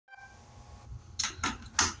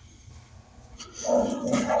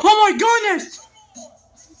Oh my goodness!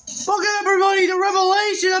 Welcome everybody to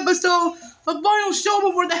Revelation episode of Final Show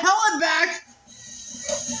before the Hell and Back.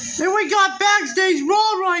 And we got Backstage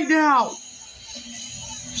Raw right now.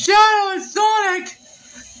 Shadow and Sonic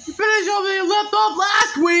finish up where they left off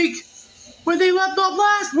last week. Where they left off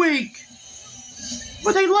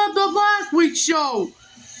last week's show.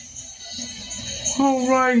 Oh,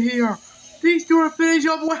 right here. These two are finishing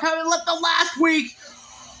up where they left off last week.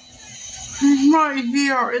 Right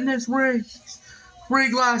here in this ring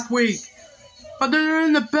last week. But they're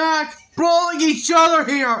in the back brawling each other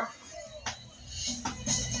here.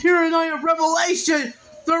 Here tonight at Revelation,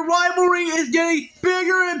 the rivalry is getting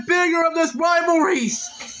bigger and bigger of this rivalries.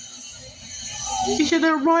 Each of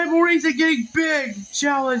their rivalries are getting big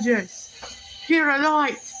challenges. Here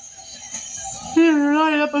tonight,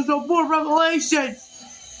 episode 4 Revelation.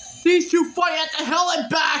 These two fight at the Hell and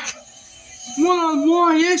Back.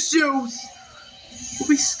 One-on-one issues will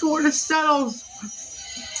be scored to settles.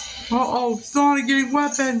 Uh-oh, Sonic getting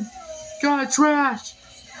weapon. Got a trash.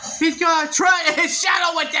 He's got a trash and his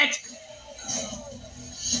Shadow with it.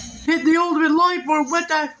 Hit the ultimate life orb with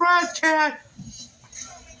that trash can.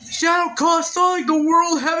 Shadow cost Sonic the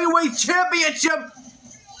World Heavyweight Championship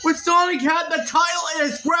when Sonic had the title in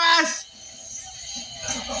his grasp.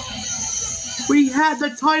 We had the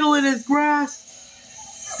title in his grasp.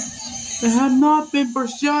 It had not been for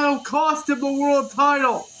Shadow cost him the world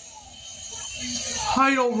title.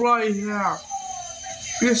 Title right here.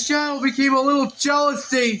 Because Shadow became a little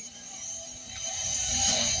jealousy.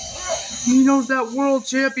 He knows that world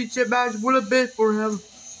championship match would have been for him.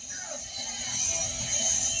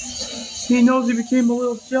 He knows he became a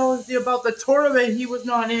little jealousy about the tournament he was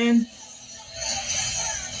not in.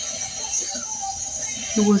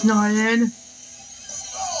 He was not in.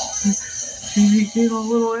 He became a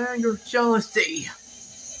little anger, jealousy.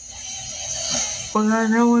 But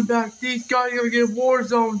then Hell and Back, these guys are gonna get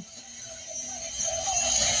Warzone.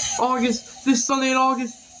 This Sunday in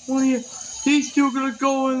August 20th, these two are gonna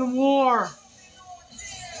go in war.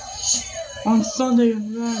 On Sunday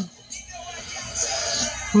and then.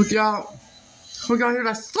 Look out. Look out here,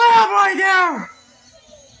 the slam right there!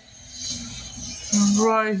 And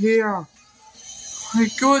right here. My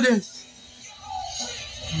goodness.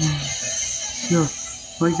 Yeah,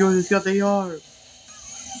 my goodness, got the arm.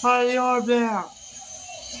 Hi, the arm there.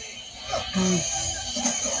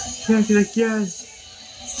 Check it again.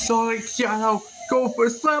 Sonic Shadow. Go for a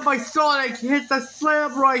slam by Sonic. Hit the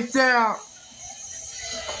slam right there.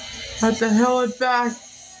 At the Hell and Back.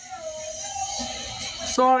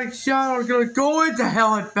 Sonic Shadow are gonna go into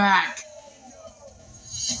Hell and Back.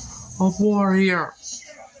 Of war here.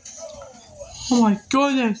 Oh my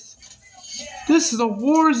goodness. This is a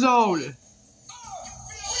war zone.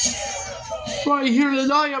 Right here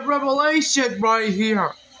tonight at Revelation, right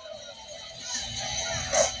here.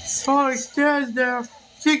 Sonic stands there,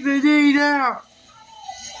 kick the knee there.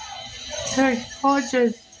 Take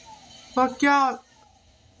punches. Look out.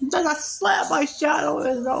 Then a slap by Shadow of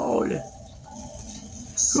his own.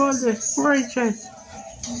 Goodness gracious.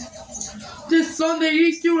 This Sunday,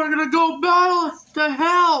 these two are gonna go battle to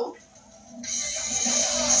hell.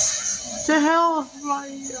 To hell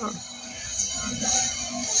right here.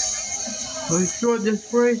 My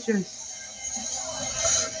goodness gracious.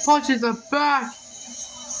 Punches are back.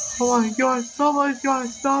 Oh my god, somebody's gotta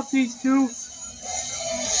stop these two.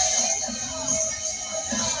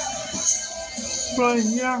 Right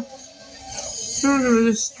here. They're gonna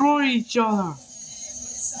destroy each other.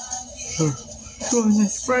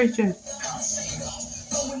 Goodness gracious.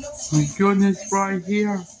 My goodness right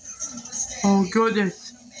here. Oh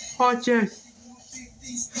goodness. Punches.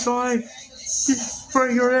 Sonic. Just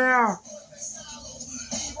bring her there.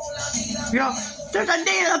 Yeah, there's a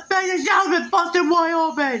knee in the face and Shadow's been busted wide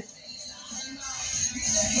open.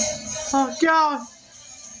 Oh god.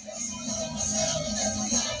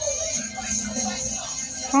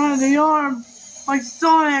 On the arm like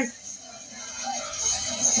Sonic.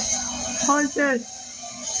 Punches.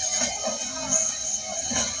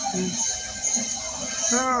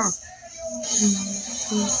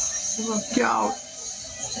 Look out.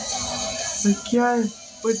 Again,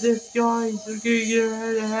 with this guy, they're gonna get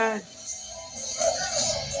head to head.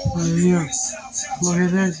 Right here. Look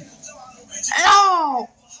at this. Ow!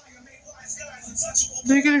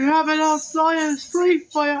 They're gonna have it outside in the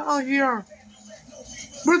street fight out here.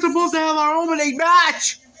 We're supposed to have our opening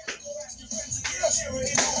match.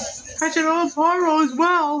 Catching on pyro as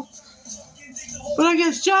well. But I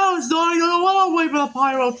guess Shadow's not gonna want to wait for the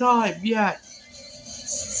pyro time yet.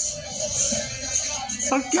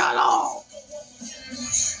 So get off.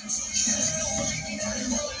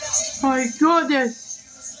 My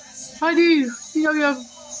goodness! I need CWF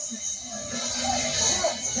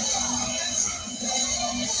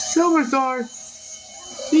superstars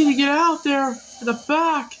need to get out there to the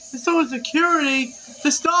back and some security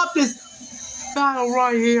to stop this battle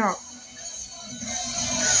right here.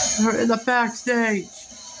 They're in the backstage.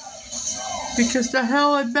 Because the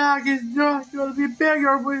hell and back is not going to be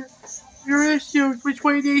bigger with your issues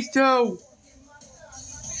between these two.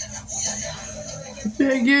 The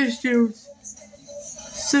big issues.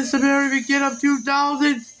 Since the very beginning of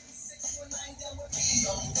 2000,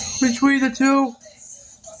 between the two.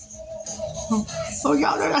 Oh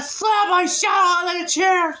God, they're gonna slam my shadow out of the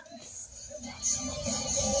chair!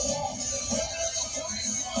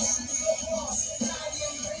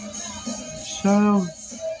 Shadow,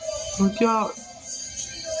 look out.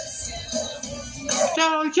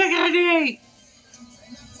 Shadow, kicking a knee!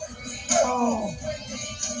 Oh.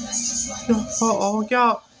 Oh, look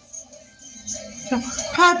out.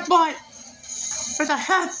 Headbutt! There's a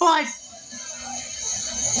headbutt!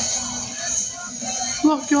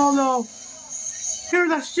 Look, y'all know. Here are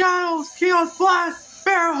the Shadows, Chaos Blast,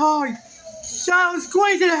 Bear Hug! Shadows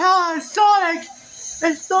squeezing the hell out of Sonic!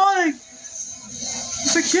 And Sonic!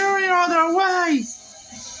 Security are on their way!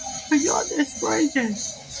 My God, this region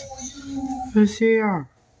is here.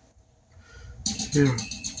 Here.